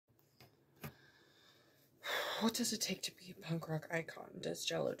What does it take to be a punk rock icon? Does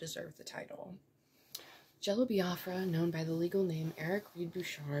Jello deserve the title? Jello Biafra, known by the legal name Eric Reed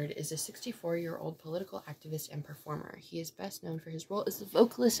Bouchard, is a 64-year-old political activist and performer. He is best known for his role as the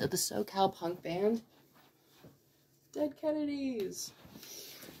vocalist of the SoCal punk band Dead Kennedys,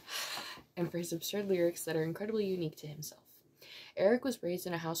 and for his absurd lyrics that are incredibly unique to himself. Eric was raised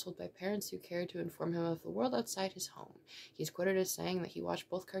in a household by parents who cared to inform him of the world outside his home. He is quoted as saying that he watched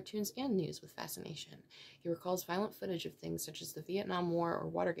both cartoons and news with fascination. He recalls violent footage of things such as the Vietnam War or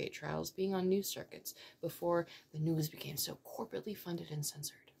Watergate trials being on news circuits before the news became so corporately funded and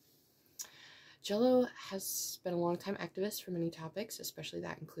censored. Jello has been a longtime activist for many topics, especially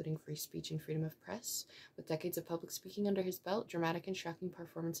that including free speech and freedom of press. With decades of public speaking under his belt, dramatic and shocking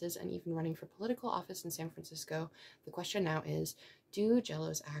performances, and even running for political office in San Francisco, the question now is, do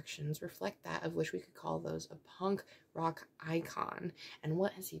Jello's actions reflect that of which we could call those a punk rock icon? And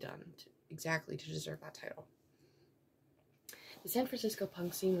what has he done exactly to deserve that title? The San Francisco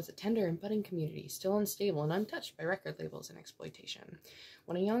punk scene was a tender and budding community, still unstable and untouched by record labels and exploitation.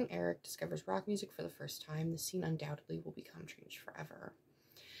 When a young Eric discovers rock music for the first time, the scene undoubtedly will become changed forever.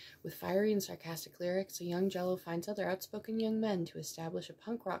 With fiery and sarcastic lyrics, a young Jello finds other outspoken young men to establish a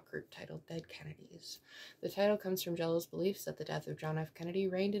punk rock group titled Dead Kennedys. The title comes from Jello's beliefs that the death of John F. Kennedy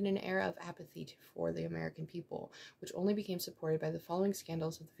reigned in an era of apathy for the American people, which only became supported by the following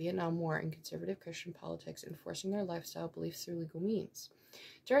scandals of the Vietnam War and conservative Christian politics enforcing their lifestyle beliefs through legal means.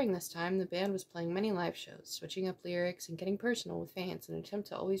 During this time, the band was playing many live shows, switching up lyrics and getting personal with fans in an attempt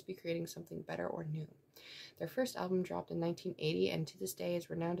to always be creating something better or new. Their first album dropped in 1980 and to this day is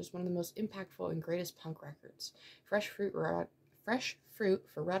renowned as one of the most impactful and greatest punk records. Fresh Fruit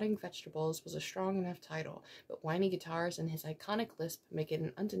for Rotting Vegetables was a strong enough title, but whiny guitars and his iconic lisp make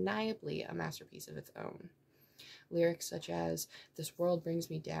it undeniably a masterpiece of its own. Lyrics such as, "This world brings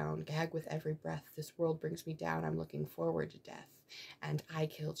me down, gag with every breath, this world brings me down, I'm looking forward to death," and "I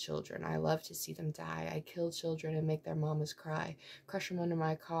kill children, I love to see them die, I kill children and make their mamas cry, crush them under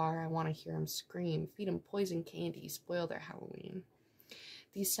my car, I want to hear them scream, feed them poison candy, spoil their Halloween."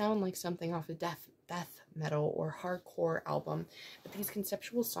 These sound like something off a death metal or hardcore album, but these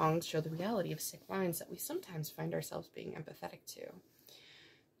conceptual songs show the reality of sick minds that we sometimes find ourselves being empathetic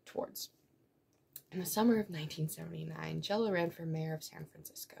towards. In the summer of 1979, Jello ran for mayor of San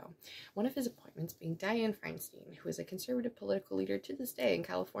Francisco, one of his appointments being Dianne Feinstein, who is a conservative political leader to this day in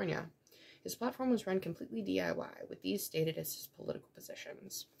California. His platform was run completely DIY, with these stated as his political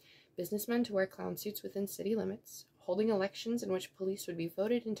positions: businessmen to wear clown suits within city limits, holding elections in which police would be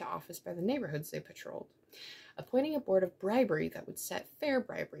voted into office by the neighborhoods they patrolled, appointing a board of bribery that would set fair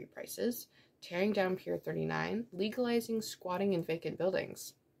bribery prices, tearing down Pier 39, legalizing squatting in vacant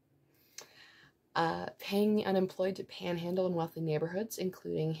buildings, paying the unemployed to panhandle in wealthy neighborhoods,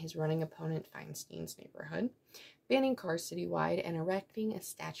 including his running opponent Feinstein's neighborhood, banning cars citywide, and erecting a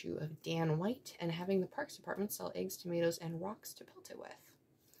statue of Dan White, and having the Parks Department sell eggs, tomatoes, and rocks to pelt it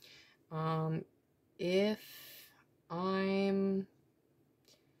with. If I'm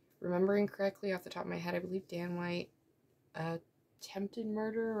remembering correctly off the top of my head, I believe Dan White attempted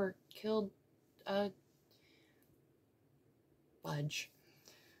murder or killed Budge.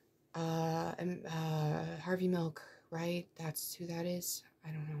 Harvey Milk, right? That's who that is? I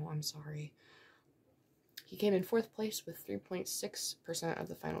don't know, I'm sorry. He came in 4th place with 3.6% of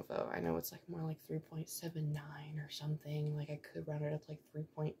the final vote. I know it's like more like 3.79 or something. Like I could round it up like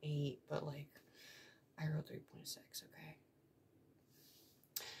 3.8, but like I wrote 3.6, okay?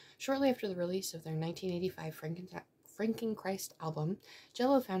 Shortly after the release of their 1985 Frankenchrist album,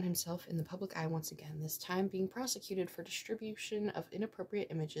 Jello found himself in the public eye once again, this time being prosecuted for distribution of inappropriate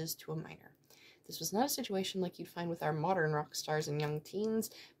images to a minor. This was not a situation like you'd find with our modern rock stars and young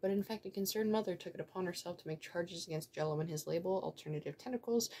teens, but in fact a concerned mother took it upon herself to make charges against Jello and his label, Alternative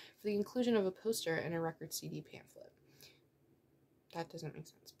Tentacles, for the inclusion of a poster in a record CD pamphlet. That doesn't make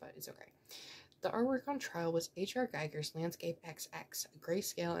sense, but it's okay. The artwork on trial was H.R. Geiger's Landscape XX, a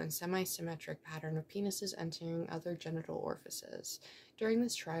grayscale and semi-symmetric pattern of penises entering other genital orifices. During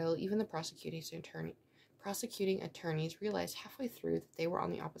this trial, even the prosecuting attorneys realized halfway through that they were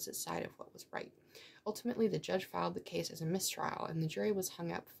on the opposite side of what was right. Ultimately, the judge filed the case as a mistrial, and the jury was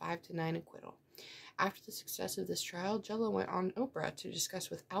hung up 5-9 acquittal. After the success of this trial, Jello went on Oprah to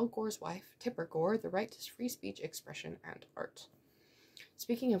discuss with Al Gore's wife, Tipper Gore, the right to free speech, expression, and art.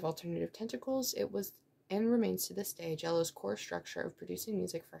 Speaking of Alternative Tentacles, it was and remains to this day Jello's core structure of producing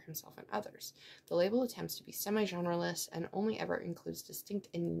music for himself and others. The label attempts to be semi-genreless and only ever includes distinct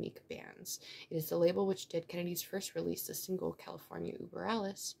and unique bands. It is the label which Dead Kennedys first released the single California Uber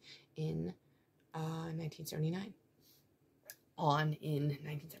Alice in 1979. In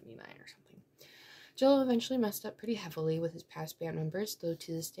 1979 or something. Jello eventually messed up pretty heavily with his past band members, though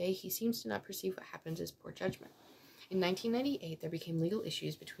to this day he seems to not perceive what happened as poor judgment. In 1998, there became legal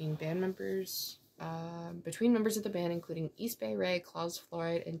issues between members of the band, including East Bay Ray, Klaus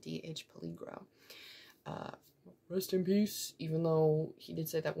Floyd, and D.H. Peligro. Rest in peace, even though he did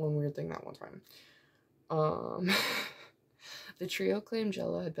say that one weird thing that one time. The trio claimed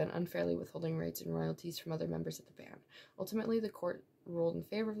Jello had been unfairly withholding rights and royalties from other members of the band. Ultimately, the court ruled in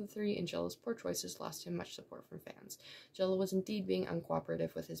favor of the three, and Jello's poor choices lost him much support from fans. Jello was indeed being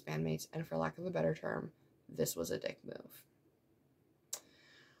uncooperative with his bandmates, and for lack of a better term, this was a dick move.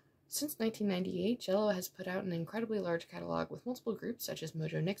 Since 1998, Jello has put out an incredibly large catalog with multiple groups such as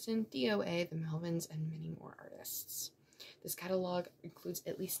Mojo Nixon, DOA, the Melvins, and many more artists. This catalog includes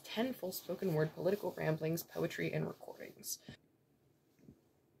at least 10 full spoken word political ramblings, poetry, and recordings.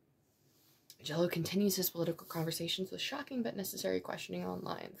 Jello continues his political conversations with shocking but necessary questioning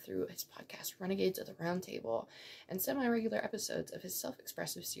online through his podcast Renegades of the Round Table and semi-regular episodes of his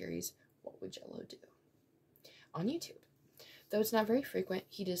self-expressive series What Would Jello Do? On YouTube. Though it's not very frequent,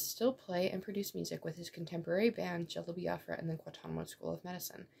 he does still play and produce music with his contemporary band Jello Biafra and the Guantanamo School of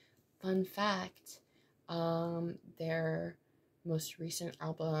Medicine. Fun fact, their most recent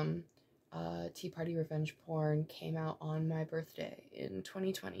album, Tea Party Revenge Porn, came out on my birthday in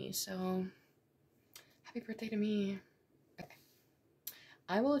 2020, so happy birthday to me. Okay.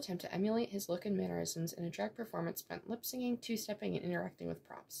 I will attempt to emulate his look and mannerisms in a drag performance spent lip-singing, two-stepping, and interacting with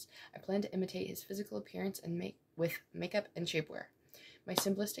props. I plan to imitate his physical appearance and with makeup and shapewear. My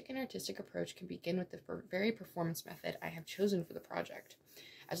simplistic and artistic approach can begin with the very performance method I have chosen for the project.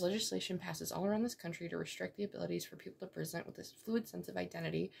 As legislation passes all around this country to restrict the abilities for people to present with this fluid sense of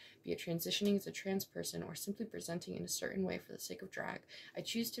identity, be it transitioning as a trans person or simply presenting in a certain way for the sake of drag, I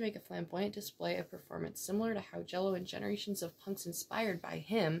choose to make a flamboyant display of performance similar to how Jello and generations of punks inspired by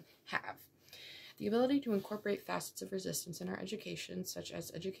him have. The ability to incorporate facets of resistance in our education, such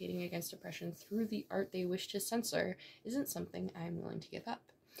as educating against oppression through the art they wish to censor, isn't something I am willing to give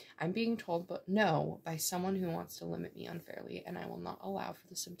up. I'm being told but no by someone who wants to limit me unfairly, and I will not allow for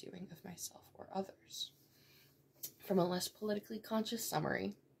the subduing of myself or others. From a less politically conscious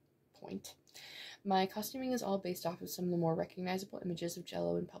summary point, my costuming is all based off of some of the more recognizable images of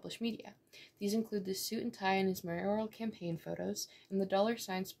Jello in published media. These include the suit and tie in his mayoral campaign photos, and the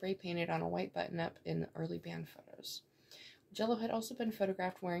 $sign spray painted on a white button-up in the early band photos. Jello had also been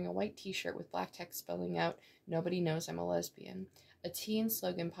photographed wearing a white t-shirt with black text spelling out, "Nobody knows I'm a lesbian," a teen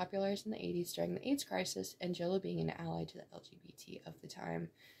slogan popularized in the 80s during the AIDS crisis, and Jello being an ally to the LGBT of the time.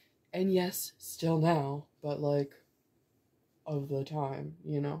 And yes, still now, but like, of the time,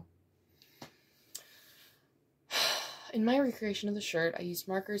 you know? In my recreation of the shirt, I used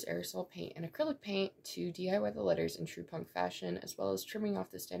markers, aerosol paint, and acrylic paint to DIY the letters in true punk fashion, as well as trimming off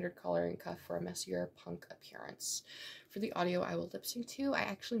the standard collar and cuff for a messier punk appearance. For the audio I will lip sync to, I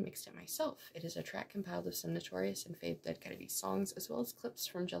actually mixed it myself. It is a track compiled of some notorious and fave Dead Kennedy songs, as well as clips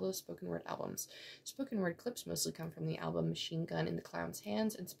from Jello's spoken word albums. Spoken word clips mostly come from the album Machine Gun in the Clown's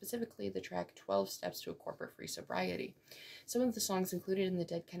Hands, and specifically the track 12 Steps to a Corporate-Free Sobriety. Some of the songs included from the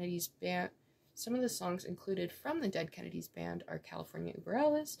Dead Kennedys band are California Uber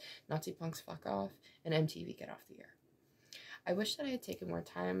Alice, Nazi Punks Fuck Off, and MTV Get Off the Air. I wish that I had taken more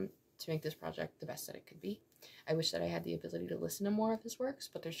time to make this project the best that it could be. I wish that I had the ability to listen to more of his works,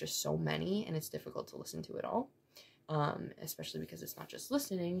 but there's just so many, and it's difficult to listen to it all, especially because it's not just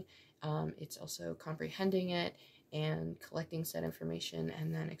listening, it's also comprehending it and collecting said information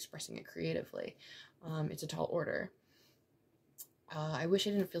and then expressing it creatively. It's a tall order. I wish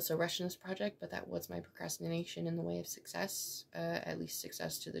I didn't feel so rushed in this project, but that was my procrastination in the way of success, at least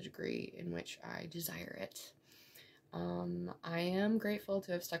success to the degree in which I desire it. I am grateful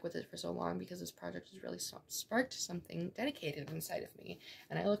to have stuck with it for so long because this project has really sparked something dedicated inside of me,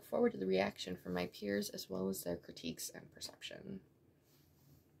 and I look forward to the reaction from my peers as well as their critiques and perception.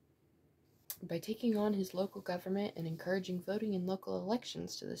 By taking on his local government and encouraging voting in local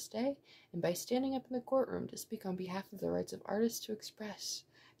elections to this day, and by standing up in the courtroom to speak on behalf of the rights of artists to express,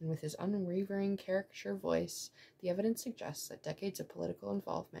 and with his unwavering caricature voice, the evidence suggests that decades of political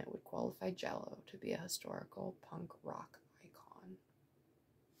involvement would qualify Jello to be a historical punk rock